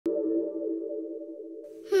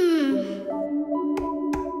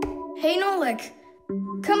Hey, Nolik,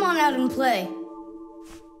 come on out and play.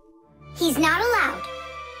 He's not allowed.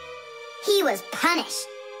 He was punished.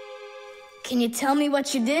 Can you tell me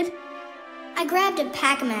what you did? I grabbed a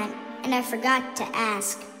Pac-Man and I forgot to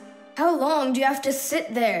ask. How long do you have to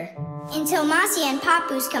sit there? Until Masiya and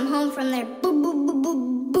Papus come home from their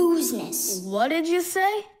boozness. What did you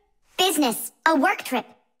say? Business, a work trip.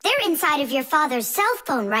 They're inside of your father's cell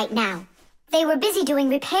phone right now. They were busy doing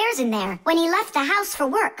repairs in there when he left the house for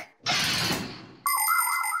work.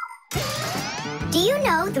 Do you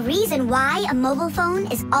know the reason why a mobile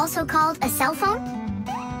phone is also called a cell phone?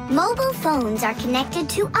 Mobile phones are connected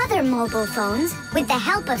to other mobile phones with the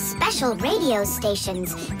help of special radio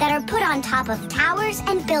stations that are put on top of towers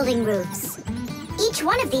and building roofs. Each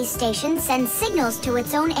one of these stations sends signals to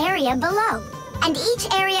its own area below, and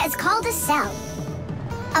each area is called a cell.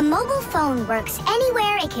 A mobile phone works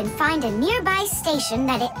anywhere it can find a nearby station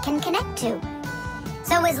that it can connect to.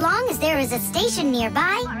 So as long as there is a station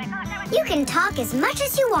nearby, you can talk as much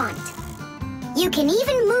as you want. You can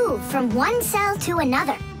even move from one cell to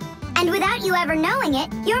another. And without you ever knowing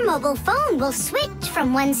it, your mobile phone will switch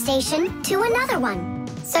from one station to another one.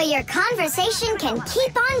 So your conversation can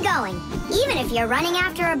keep on going, even if you're running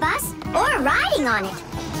after a bus or riding on it.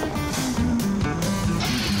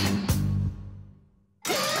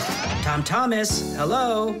 Tom Thomas,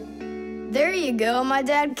 hello. There you go, my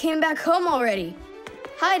dad came back home already.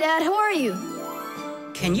 Hi, Dad, how are you?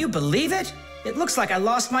 Can you believe it? It looks like I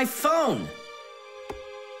lost my phone.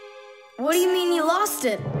 What do you mean you lost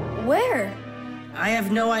it? Where? I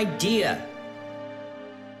have no idea.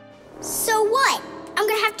 So what? I'm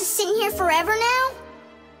gonna have to sit in here forever now?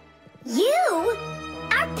 You?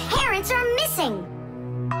 Our parents are missing.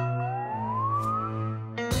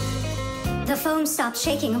 The phone stopped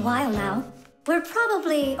shaking a while now. We're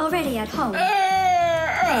probably already at home.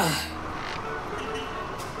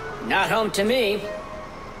 Not home to me.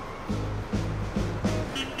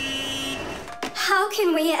 How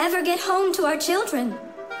can we ever get home to our children?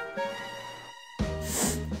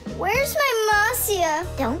 Where's my Masiya?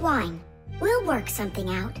 Don't whine. We'll work something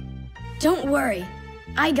out. Don't worry.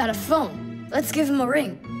 I got a phone. Let's give him a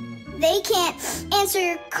ring. They can't answer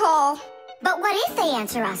your call. But what if they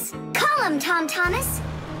answer us? Call them, Tom Thomas.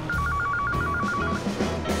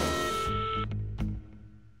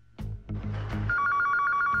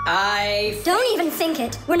 Don't even think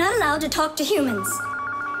it. We're not allowed to talk to humans.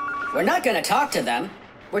 We're not gonna talk to them.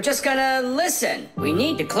 We're just gonna listen. We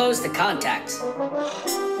need to close the contacts.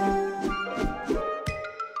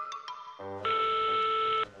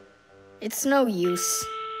 It's no use.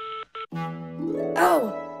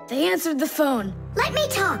 Oh, they answered the phone. Let me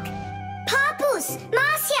talk. Papus,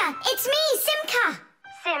 Masiya, it's me, Simka.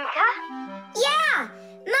 Simka? Yeah,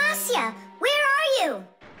 Masiya, where are you?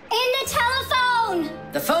 In the telephone!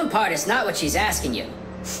 The phone part is not what she's asking you.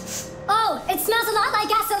 Oh, it smells a lot like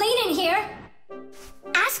gasoline in here.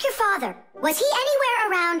 Ask your father, was he anywhere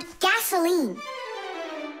around gasoline?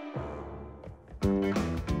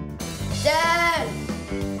 Dad!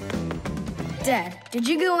 Dad, did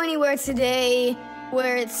you go anywhere today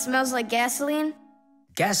where it smells like gasoline?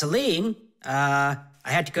 Gasoline? I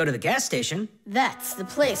had to go to the gas station. That's the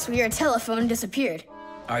place where your telephone disappeared.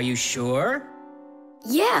 Are you sure?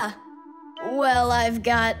 Yeah. Well, I've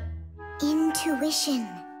got... Intuition.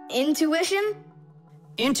 Intuition?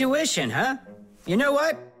 Intuition, huh? You know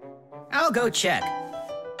what? I'll go check.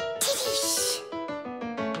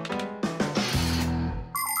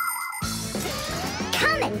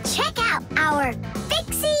 Come and check out our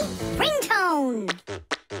Fixie ringtone.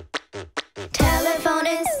 Telephone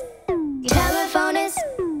is, telephone is,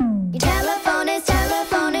 telephone is,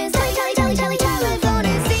 telephone is, telephone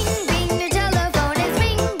is, ring, ring, the telephone is,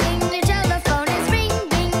 ring, ring, the telephone is, ring,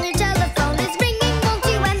 ring, the telephone is ringing, won't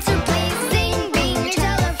you answer please? Ring, ring, the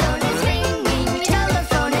telephone is, ring, ring, the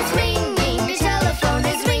telephone is, ring, ring, the telephone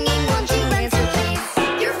is ringing, won't you answer please?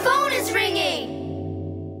 Your phone is ringing!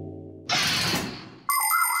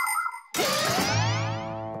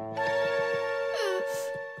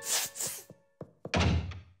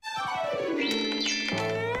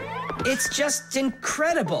 It's just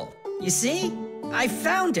incredible. You see? I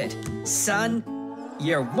found it. Son,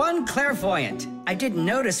 you're one clairvoyant. I didn't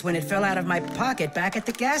notice when it fell out of my pocket back at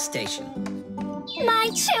the gas station. My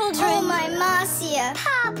children! Oh, my Masiya.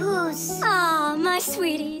 Papus. Ah, my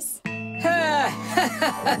sweeties.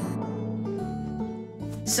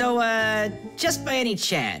 So, just by any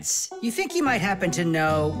chance, you think you might happen to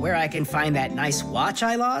know where I can find that nice watch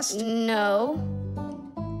I lost? No.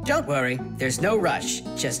 Don't worry, there's no rush.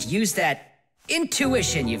 Just use that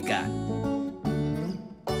intuition you've got.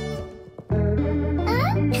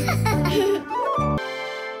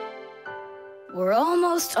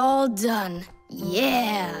 almost all done.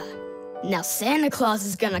 Yeah. Now Santa Claus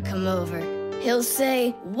is gonna come over. He'll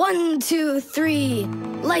say, 1, 2, 3,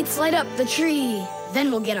 lights light up the tree.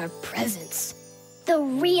 Then we'll get our presents. The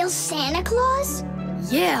real Santa Claus?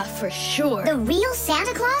 Yeah, for sure. The real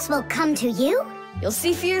Santa Claus will come to you? You'll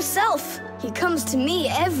see for yourself. He comes to me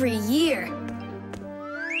every year.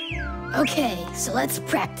 Okay, so let's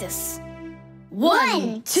practice.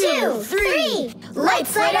 1, 2, 3,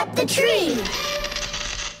 lights light up the tree.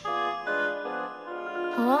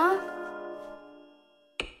 Huh?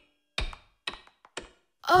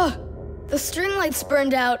 Oh, the string light's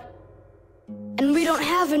burned out. And we don't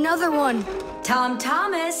have another one. Tom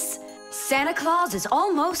Thomas, Santa Claus is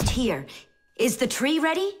almost here. Is the tree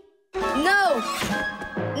ready? No,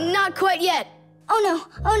 not quite yet. Oh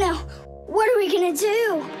no. What are we gonna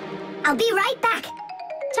do? I'll be right back.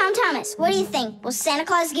 Tom Thomas, what do you think? Will Santa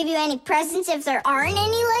Claus give you any presents if there aren't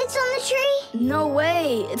any lights on the tree? No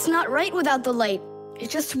way. It's not right without the light. It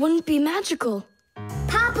just wouldn't be magical.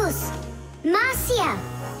 Papus, Masiya,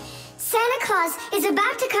 Santa Claus is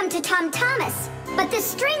about to come to Tom Thomas, but the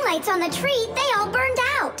string lights on the tree, they all burned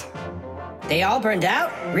out. They all burned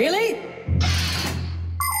out? Really?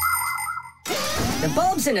 The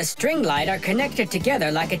bulbs in a string light are connected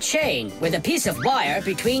together like a chain with a piece of wire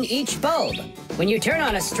between each bulb. When you turn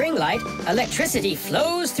on a string light, electricity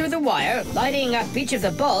flows through the wire, lighting up each of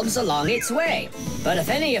the bulbs along its way. But if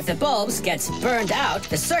any of the bulbs gets burned out,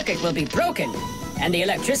 the circuit will be broken, and the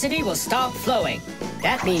electricity will stop flowing.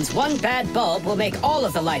 That means one bad bulb will make all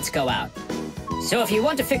of the lights go out. So if you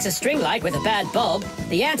want to fix a string light with a bad bulb,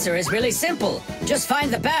 the answer is really simple. Just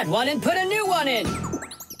find the bad one and put a new one in.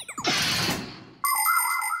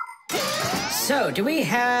 So, do we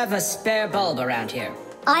have a spare bulb around here?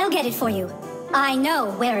 I'll get it for you. I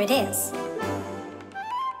know where it is.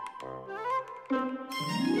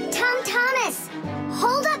 Tom Thomas,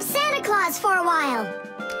 hold up Santa Claus for a while.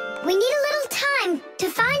 We need a little time to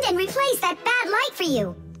find and replace that bad light for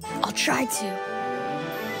you. I'll try to.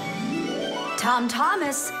 Tom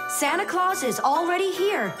Thomas, Santa Claus is already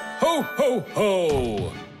here. Ho, ho,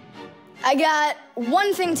 ho! I got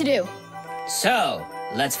one thing to do. So,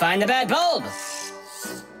 let's find the bad bulb.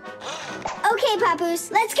 Okay,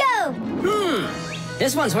 Papus, let's go.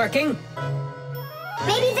 This one's working.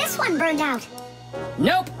 Maybe this one burned out.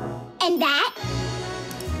 Nope. And that?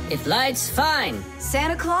 It lights fine.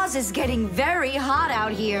 Santa Claus is getting very hot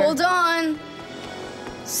out here. Hold on.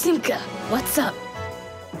 Simka, what's up?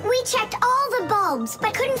 We checked all the bulbs,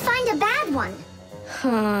 but couldn't find a bad one.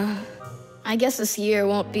 Huh. I guess this year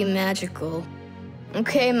won't be magical.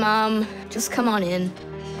 Okay, Mom, just come on in.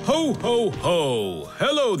 Ho, ho, ho!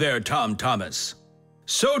 Hello there, Tom Thomas.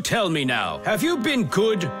 So tell me now, have you been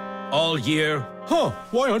good all year? Huh,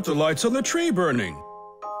 why aren't the lights on the tree burning?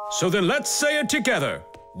 So then let's say it together.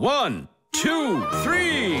 1, 2,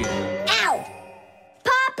 3. Ow!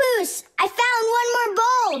 Papus, I found one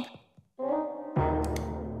more bulb.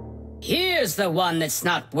 Here's the one that's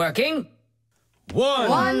not working.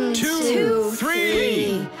 1, 2,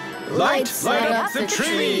 3. Light up the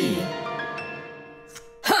tree.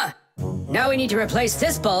 Huh! Now we need to replace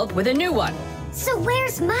this bulb with a new one. So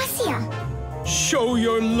where's Masiya? Show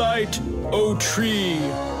your light, O tree.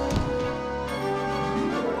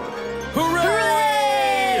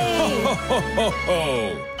 Hooray! Ho, ho, ho,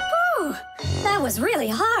 ho. Whew, that was really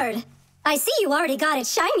hard. I see you already got it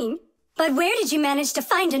shining. But where did you manage to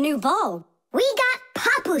find a new bulb? We got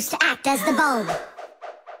Papus to act as the bulb.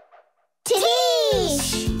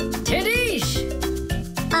 Tidish!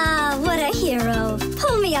 Tidish! Ah, what a hero.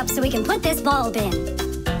 Pull me up so we can put this bulb in.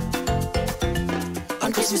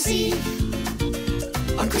 On Christmas Eve,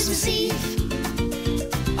 on Christmas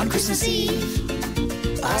Eve, on Christmas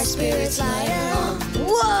Eve, our spirits light up.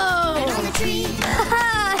 Whoa! And on the tree,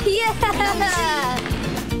 Yeah!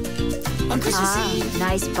 on Christmas Eve,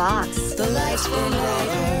 Nice box. the lights burn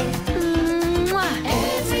brighter.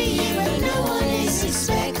 Every year when no one is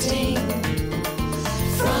expecting,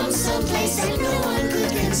 from some place that no one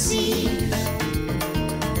could conceive,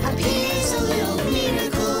 appears a little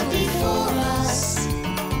miracle before us.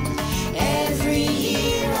 Every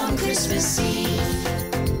year on Christmas Eve,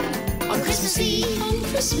 on Christmas Eve, on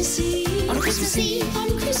Christmas Eve, on Christmas Eve, on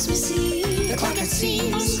Christmas Eve, the clock it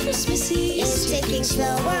seems on Christmas Eve is ticking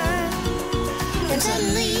slower. And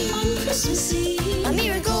suddenly on Christmas Eve, a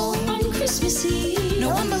miracle on Christmas Eve, no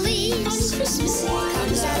one believes on Christmas Eve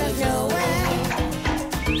comes out of nowhere.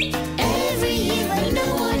 Every year when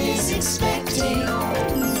no one is expecting,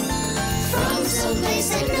 from some place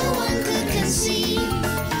that no one could conceive,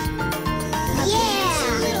 a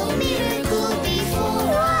little miracle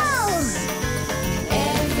before us.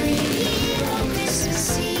 Every year on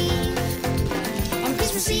Christmas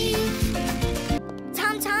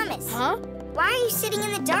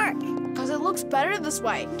better this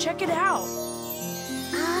way. Check it out.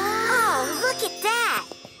 Oh, look at that!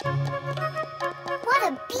 What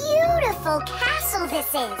a beautiful castle this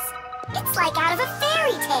is! It's like out of a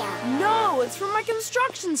fairy tale. No, it's from my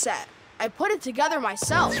construction set. I put it together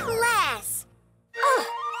myself. Class! Oh,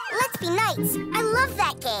 let's be knights. I love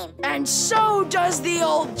that game. And so does the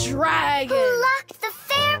old dragon. Who locked the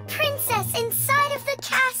fair princess inside of the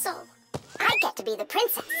castle? I get to be the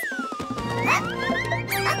princess.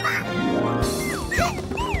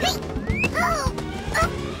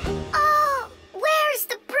 Oh, where's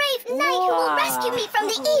the brave knight who will rescue me from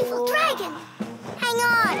the evil dragon? Hang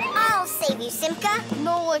on, I'll save you, Simka.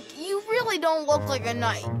 Nolik, you really don't look like a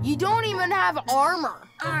knight. You don't even have armor.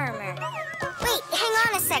 Armor. Wait, hang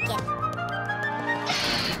on a second.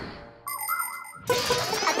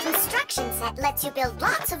 A construction set lets you build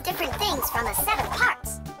lots of different things from a set of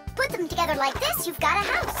parts. Put them together like this, you've got a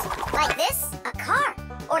house. Like this, a car.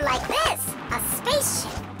 Or like this, a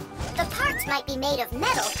spaceship. The parts might be made of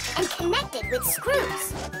metal and connected with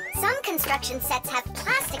screws. Some construction sets have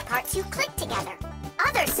plastic parts you click together.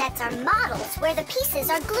 Other sets are models where the pieces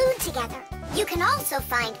are glued together. You can also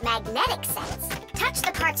find magnetic sets. Touch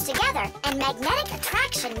the parts together and magnetic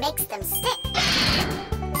attraction makes them stick.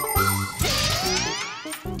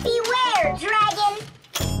 Beware, dragon!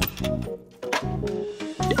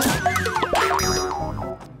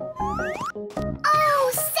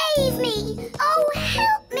 Oh, save me! Oh,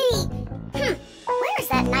 help me! Where's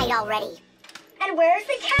that knight already? And where's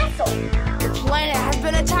the castle? The planet has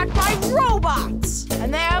been attacked by robots,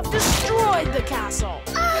 and they have destroyed the castle.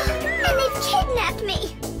 And they've kidnapped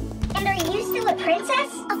me. And are you still a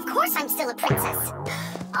princess? Of course I'm still a princess.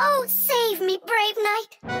 Oh, save me, brave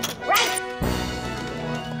knight. Right.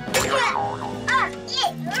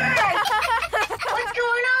 What's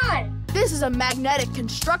going on? This is a magnetic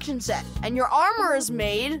construction set, and your armor is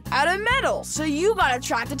made out of metal, so you got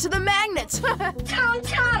attracted to the magnets. Tom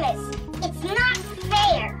Thomas, it's not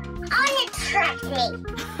fair. Unattract me.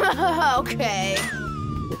 Okay.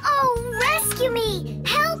 Oh, rescue me!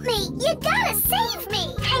 Help me! You gotta save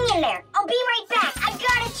me! Hang in there. I'll be right back. I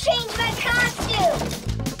gotta change my costume.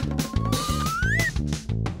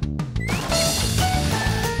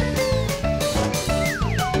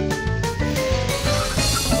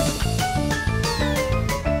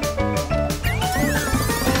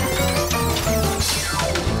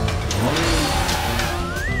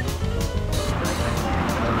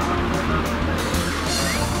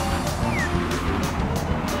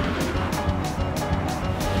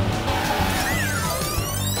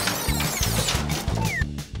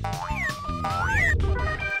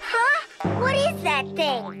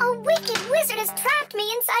 Thing. A wicked wizard has trapped me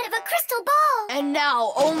inside of a crystal ball. And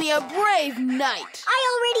now only a brave knight. I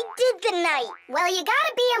already did the knight. Well, you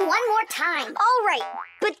gotta be him one more time. All right,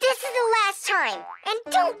 but this is the last time. And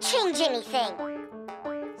don't change anything.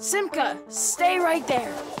 Simka, stay right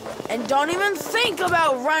there. And don't even think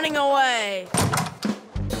about running away.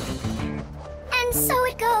 And so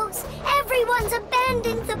it goes. Everyone's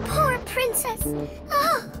abandoned the poor princess.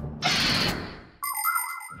 Oh.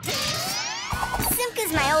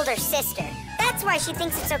 Simka's my older sister. That's why she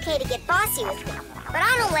thinks it's okay to get bossy with me. But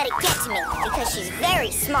I don't let it get to me because she's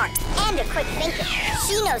very smart and a quick thinker.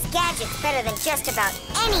 She knows gadgets better than just about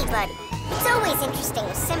anybody. It's always interesting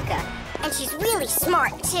with Simka. And she's really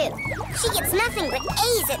smart, too. She gets nothing but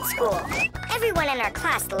A's at school. Everyone in our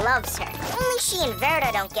class loves her. Only she and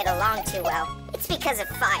Verda don't get along too well. It's because of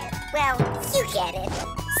fire. Well, you get it.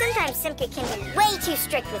 Sometimes Simka can be way too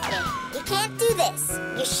strict with me. You can't do this.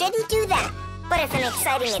 You shouldn't do that. But if an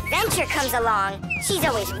exciting adventure comes along, she's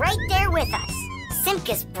always right there with us.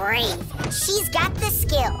 Simka's brave. She's got the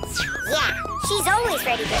skills. Yeah, she's always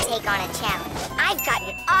ready to take on a challenge. I've got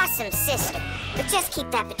an awesome sister. But just keep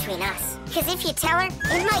that between us. Because if you tell her,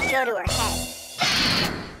 it might go to her head.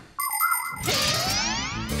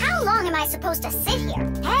 How long am I supposed to sit here?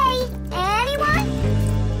 Hey, anyone?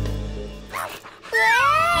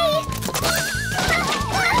 Hey!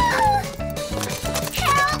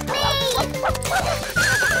 Help me!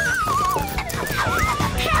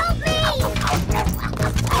 Help me!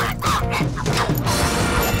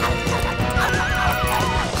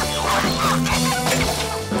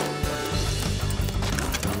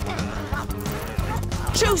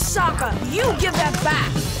 Chusaka, you give that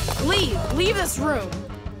back. Leave this room.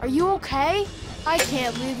 Are you okay? I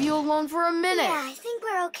can't leave you alone for a minute. Yeah, I think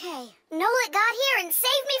we're okay. Nolik got here and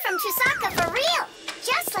saved me from Chusaka for real.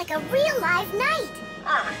 Just like a real live knight.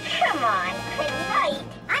 Oh, come on, a knight.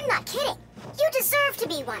 I'm not kidding. You deserve to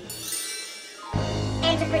be one.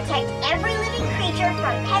 And to protect every living creature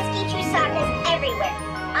from pesky Chusakas everywhere.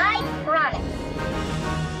 I promise.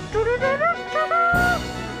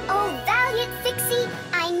 Oh, valiant Fixie,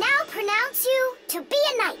 I now pronounce you to be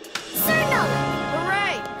a knight. Sir Nolik.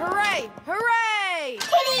 Hooray! Hooray! Hooray!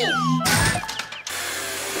 Kitty!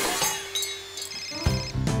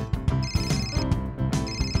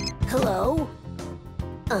 Hello?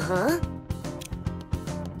 Uh-huh.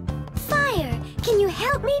 Fire, can you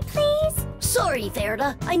help me, please? Sorry,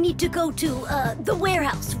 Verda. I need to go to, the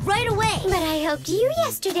warehouse right away. But I helped you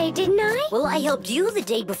yesterday, didn't I? Well, I helped you the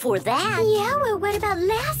day before that. Yeah, well, what about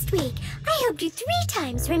last week? I helped you 3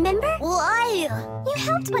 times, remember? Well, You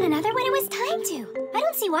helped one another when it was time to. I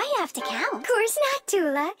don't see why you have to count. Of course not,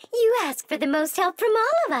 Tula. You asked for the most help from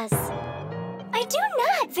all of us. I do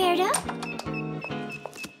not, Verda.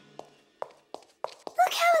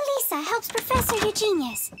 Look how Elisa helps Professor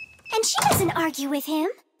Eugenius. And she doesn't argue with him.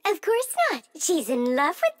 Of course not. She's in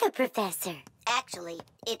love with the professor. Actually,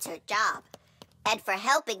 it's her job. And for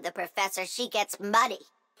helping the professor, she gets money.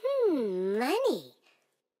 Money.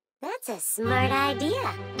 That's a smart idea.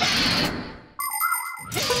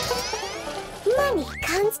 Money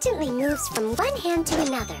constantly moves from one hand to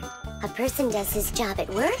another. A person does his job at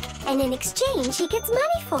work, and in exchange, he gets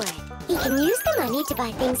money for it. He can use the money to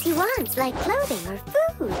buy things he wants, like clothing or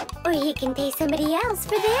food. Or he can pay somebody else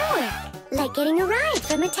for their work, like getting a ride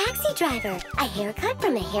from a taxi driver, a haircut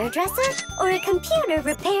from a hairdresser, or a computer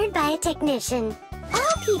repaired by a technician.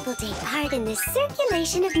 All people take part in this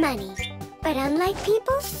circulation of money. But unlike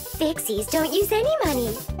people, Fixies don't use any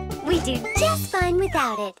money. We do just fine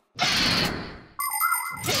without it.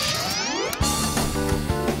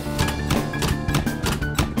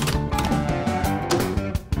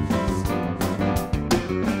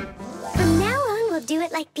 From now on, we'll do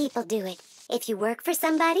it like people do it. If you work for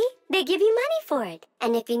somebody, they give you money for it.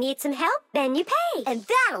 And if you need some help, then you pay. and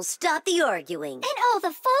that'll stop the arguing. And all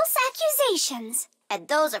the false accusations. And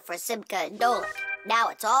those are for Simka and Nolik. Now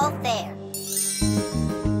it's all fair.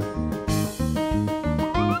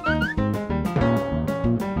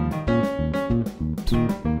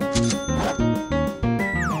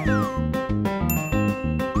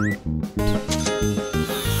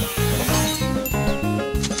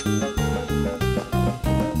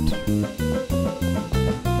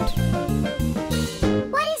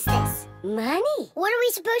 What is this? Money. What are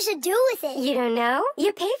we supposed to do with it? You don't know?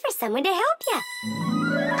 You pay for someone to help you.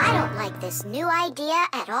 I don't like this new idea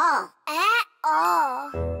at all. At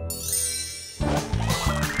all.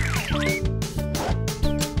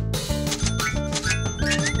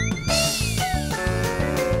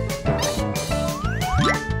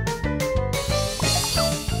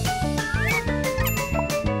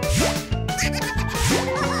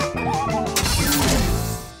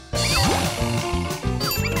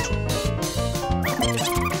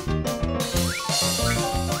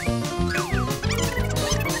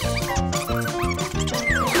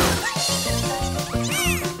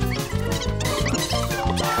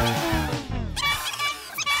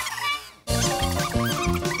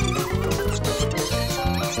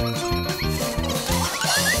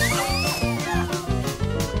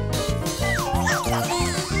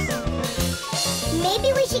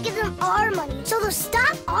 Maybe we should give them our money so they'll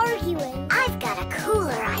stop arguing. I've got a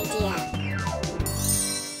cooler idea.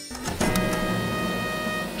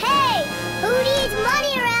 Hey, who needs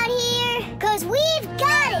money around here? 'Cause we've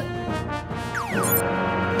got it.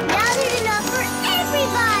 Now there's enough for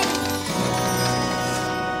everybody.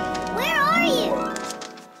 Where are you?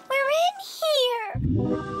 We're in here.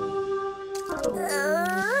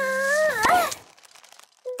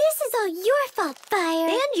 This is all your fault, Fire.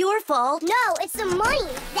 And your fault. No, it's the money.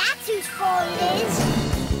 That's whose fault it is.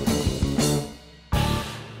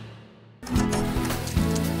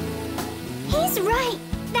 He's right.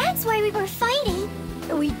 That's why we were fighting.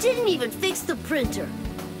 And we didn't even fix the printer.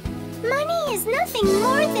 Money is nothing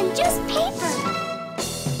more than just paper.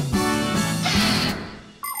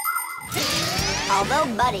 Although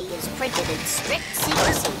money is printed in strict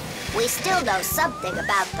secrecy, we still know something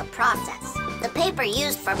about the process. The paper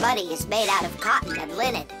used for money is made out of cotton and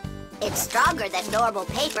linen. It's stronger than normal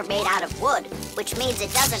paper made out of wood, which means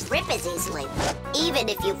it doesn't rip as easily, even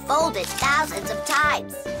if you fold it thousands of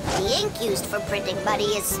times. The ink used for printing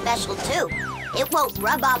money is special too. It won't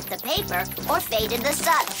rub off the paper or fade in the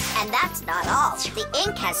sun. And that's not all. The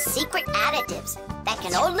ink has secret additives that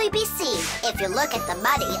can only be seen if you look at the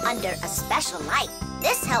money under a special light.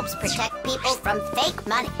 This helps protect people from fake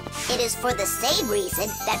money. It is for the same reason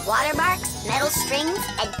that watermarks, metal strings,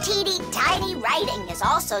 and teeny tiny writing is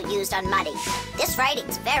also used on money. This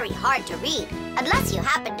writing's very hard to read, unless you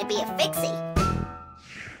happen to be a Fixie.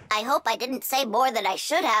 I hope I didn't say more than I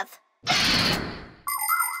should have.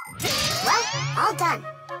 Well, all done.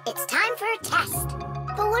 It's time for a test.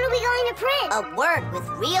 But what are we going to print? A word with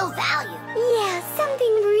real value. Yeah,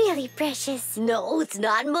 something really precious. No, it's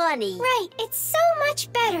not money. Right, it's so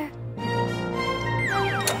much better.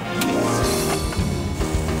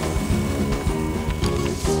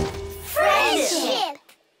 Friendship!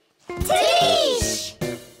 Tish!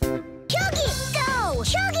 Chug it! Go!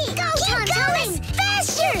 Chug it! Go, Tom Thomas!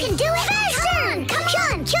 Faster! You can do it! Faster! Come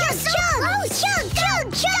on! Chug!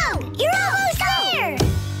 Chug! You're almost there!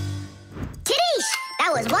 Tish,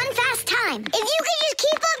 that was one fast time. If you could just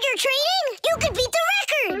keep up your training, you could beat the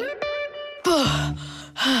record!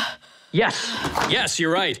 Yes,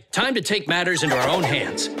 you're right. Time to take matters into our own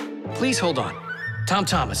hands. Please hold on. Tom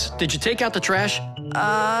Thomas, did you take out the trash?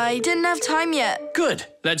 I didn't have time yet. Good.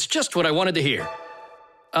 That's just what I wanted to hear.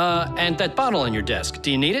 And that bottle on your desk,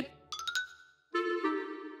 do you need it?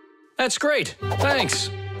 That's great. Thanks.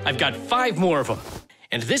 I've got 5 more of them.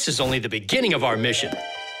 And this is only the beginning of our mission.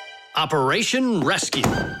 Operation Rescue.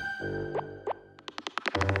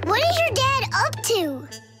 What is your dad up to?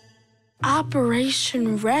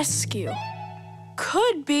 Operation Rescue.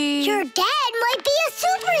 Could be... Your dad might be a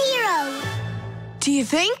superhero. Do you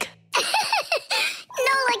think?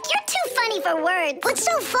 Nolik, you're too funny for words. What's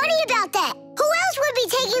so funny about that? Who else would be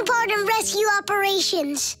taking part in rescue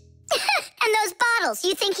operations? And those bottles,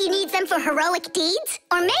 you think he needs them for heroic deeds?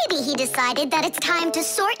 Or maybe he decided that it's time to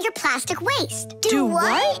sort your plastic waste. Do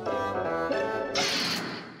what?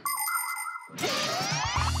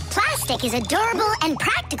 Plastic is a durable and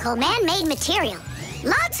practical man-made material.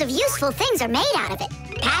 Lots of useful things are made out of it.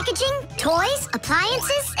 Packaging, toys,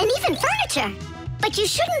 appliances, and even furniture. But you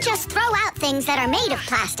shouldn't just throw out things that are made of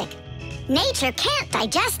plastic. Nature can't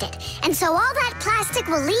digest it, and so all that plastic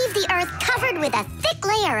will leave the earth covered with a thick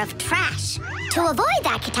layer of trash. To avoid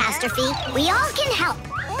that catastrophe, we all can help.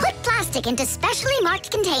 Put plastic into specially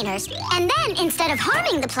marked containers, and then instead of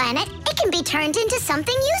harming the planet, it can be turned into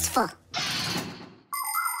something useful.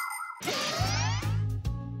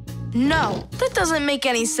 No, that doesn't make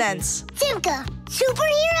any sense. Simka,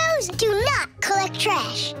 superheroes do not collect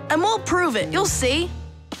trash. And we'll prove it, you'll see.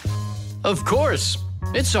 Of course.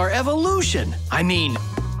 It's our evolution. I mean,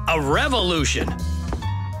 a revolution.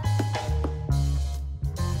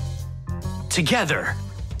 Together,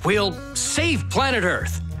 we'll save planet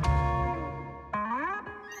Earth.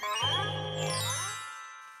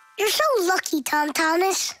 You're so lucky, Tom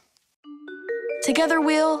Thomas. Together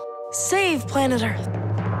we'll save planet Earth.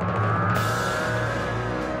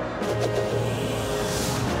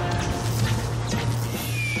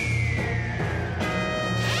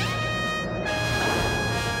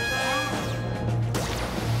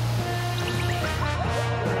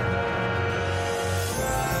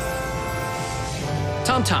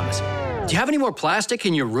 Tom Thomas, do you have any more plastic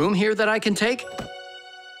in your room here that I can take?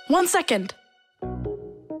 1 second.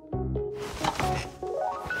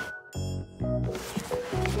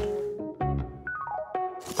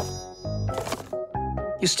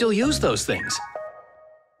 You still use those things?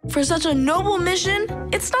 For such a noble mission,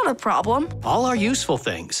 it's not a problem. All our useful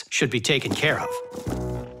things should be taken care of.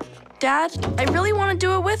 Dad, I really want to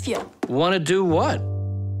do it with you. Want to do what?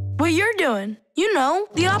 What you're doing. You know,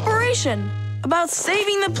 the operation. About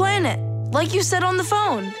saving the planet, like you said on the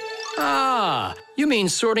phone. Ah, you mean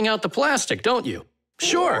sorting out the plastic, don't you?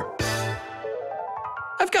 Sure.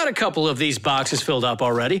 I've got a couple of these boxes filled up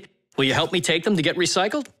already. Will you help me take them to get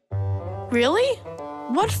recycled? Really?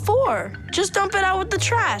 What for? Just dump it out with the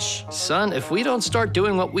trash. Son, if we don't start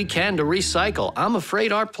doing what we can to recycle, I'm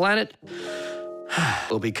afraid our planet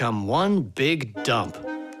will become one big dump.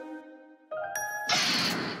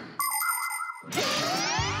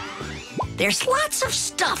 There's lots of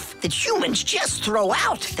stuff that humans just throw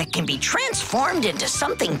out that can be transformed into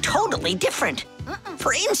something totally different.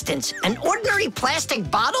 For instance, an ordinary plastic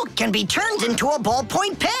bottle can be turned into a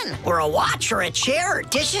ballpoint pen, or a watch, or a chair, or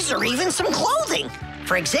dishes, or even some clothing.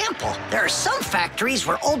 For example, there are some factories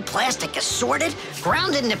where old plastic is sorted,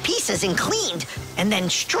 ground into pieces and cleaned, and then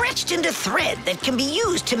stretched into thread that can be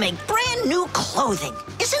used to make brand new clothing.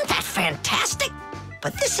 Isn't that fantastic?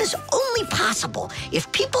 But this is only possible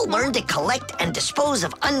if people learn to collect and dispose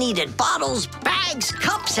of unneeded bottles, bags,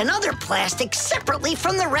 cups, and other plastic separately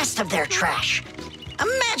from the rest of their trash.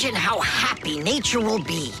 Imagine how happy nature will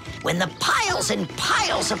be when the piles and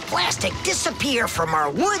piles of plastic disappear from our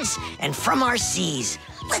woods and from our seas.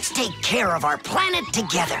 Let's take care of our planet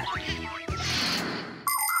together.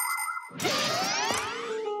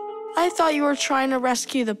 I thought you were trying to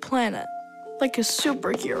rescue the planet, like a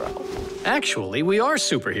superhero. Actually, we are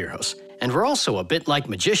superheroes, and we're also a bit like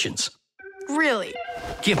magicians. Really?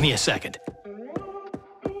 Give me a second.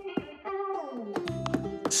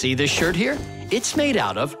 See this shirt here? It's made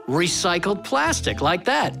out of recycled plastic like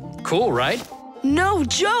that. Cool, right? No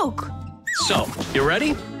joke! So, you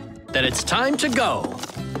ready? Then it's time to go.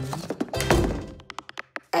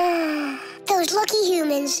 Those lucky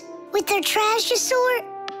humans with their trash to sort.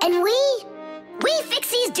 And we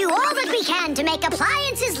Fixies do all that we can to make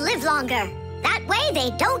appliances live longer. That way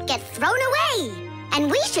they don't get thrown away. And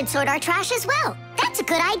we should sort our trash as well. That's a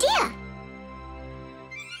good idea.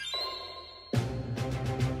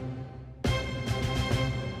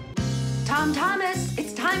 Tom Thomas,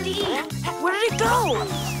 it's time to eat. Where did it go?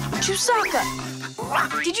 Chusaka,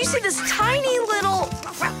 did you see this tiny little...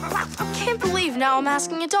 Can't believe now I'm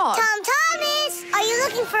asking a dog. Tom Thomas, are you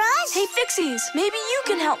looking for us? Hey, Fixies, maybe you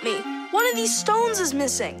can help me. One of these stones is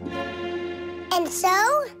missing. And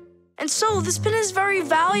so? And so, this pin is very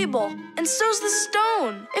valuable. And so's the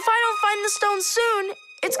stone. If I don't find the stone soon,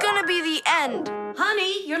 it's gonna be the end.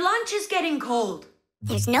 Honey, your lunch is getting cold.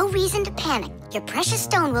 There's no reason to panic. Your precious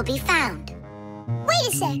stone will be found. Wait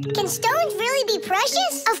a sec. Can stones really be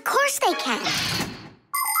precious? Of course they can.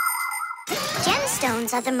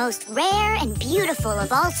 Gemstones are the most rare and beautiful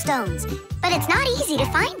of all stones, but it's not easy to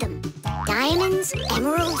find them. Diamonds,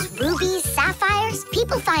 emeralds, rubies, sapphires,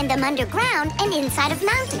 people find them underground and inside of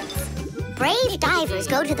mountains. Brave divers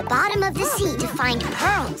go to the bottom of the sea to find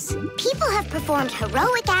pearls. People have performed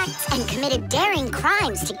heroic acts and committed daring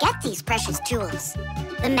crimes to get these precious jewels.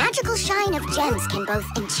 The magical shine of gems can both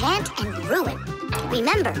enchant and ruin.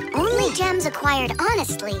 Remember, only gems acquired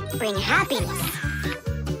honestly bring happiness.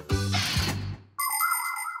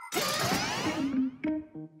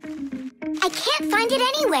 I can't find it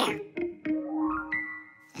anywhere.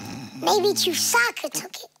 Maybe Chusaka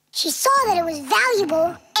took it. She saw that it was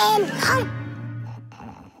valuable and...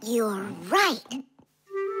 You're right.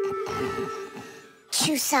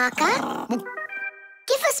 Chusaka,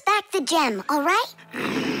 give us back the gem, all right?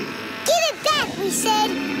 Give it back, we said.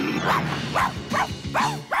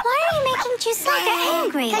 Why are you making Chusaka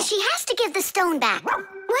angry? Because she has to give the stone back.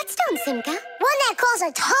 What stone, Simka? One that costs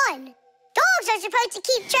a ton. Dogs are supposed to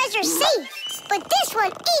keep treasure safe, but this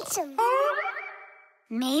one eats them.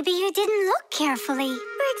 Maybe you didn't look carefully.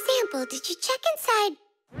 For example, did you check inside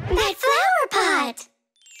that flower pot?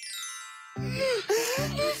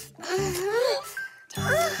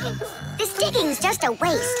 This digging's just a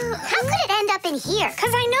waste. How could it end up in here?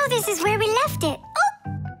 Because I know this is where we left it.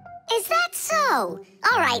 Oh! Is that so?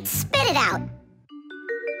 All right, spit it out.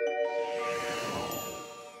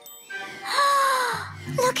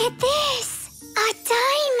 Look at this! A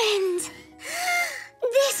diamond!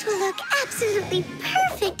 This will look absolutely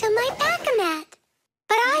perfect on my back-a-mat.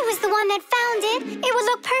 But I was the one that found it. It would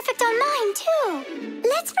look perfect on mine, too.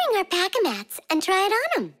 Let's bring our back-a-mats and try it on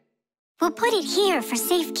them. We'll put it here for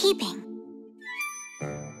safekeeping.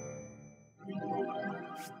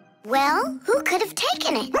 Well, who could have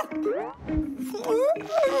taken it?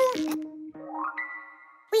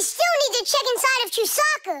 We still need to check inside of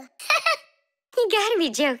Chusaka. You gotta be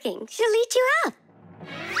joking. She'll eat you up.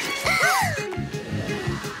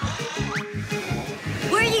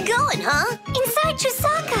 Where are you going, huh? Inside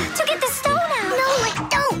Chusaka to get the stone out. No,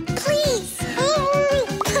 don't, please.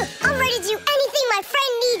 I'm ready to do anything my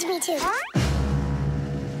friend needs me to.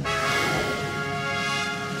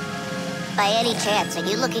 By any chance, are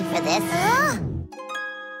you looking for this?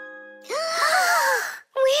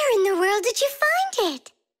 Where in the world did you find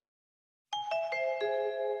it?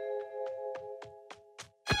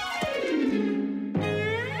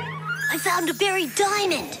 I found a buried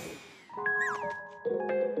diamond.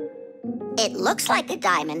 It looks like a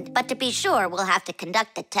diamond, but to be sure, we'll have to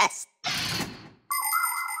conduct a test.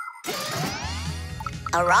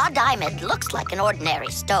 A raw diamond looks like an ordinary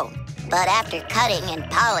stone, but after cutting and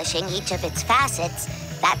polishing each of its facets,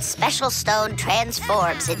 that special stone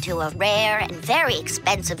transforms into a rare and very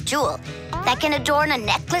expensive jewel that can adorn a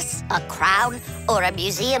necklace, a crown, or a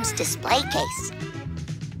museum's display case.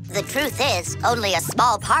 The truth is, only a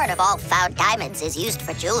small part of all found diamonds is used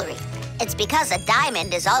for jewelry. It's because a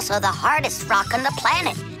diamond is also the hardest rock on the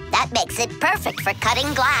planet. That makes it perfect for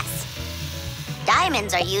cutting glass.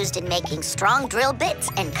 Diamonds are used in making strong drill bits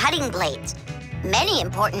and cutting blades. Many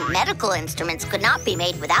important medical instruments could not be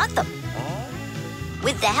made without them.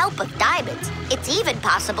 With the help of diamonds, it's even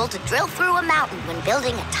possible to drill through a mountain when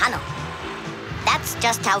building a tunnel. That's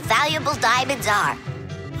just how valuable diamonds are.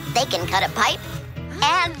 They can cut a pipe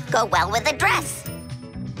and go well with a dress.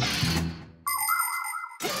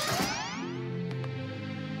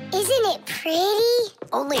 Isn't it pretty?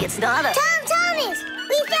 Only it's not a... Tom Thomas!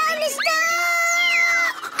 We found the stone!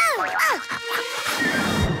 Oh!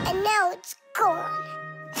 And now it's gone.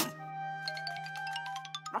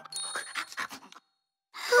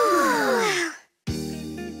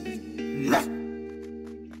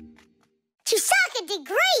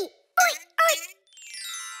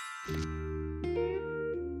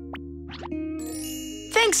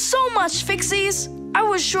 Thanks so much, Fixies. I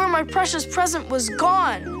was sure my precious present was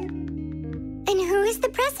gone. And who is the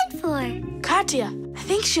present for? Katya, I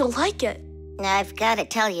think she'll like it. I've got to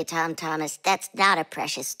tell you, Tom Thomas, that's not a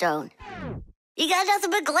precious stone. You got nothing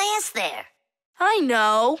but glass there. I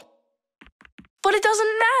know. But it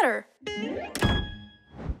doesn't matter.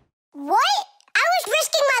 What? I was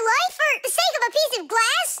risking my life for the sake of a piece of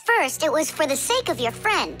glass? First, it was for the sake of your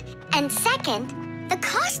friend. And second, the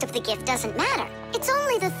cost of the gift doesn't matter. It's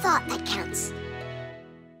only the thought that counts.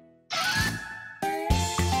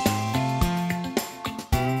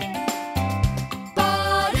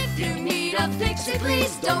 But if you meet a Fixie,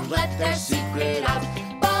 please don't let their secret out.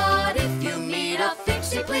 But if you meet a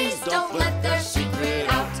Fixie, please don't let their secret out.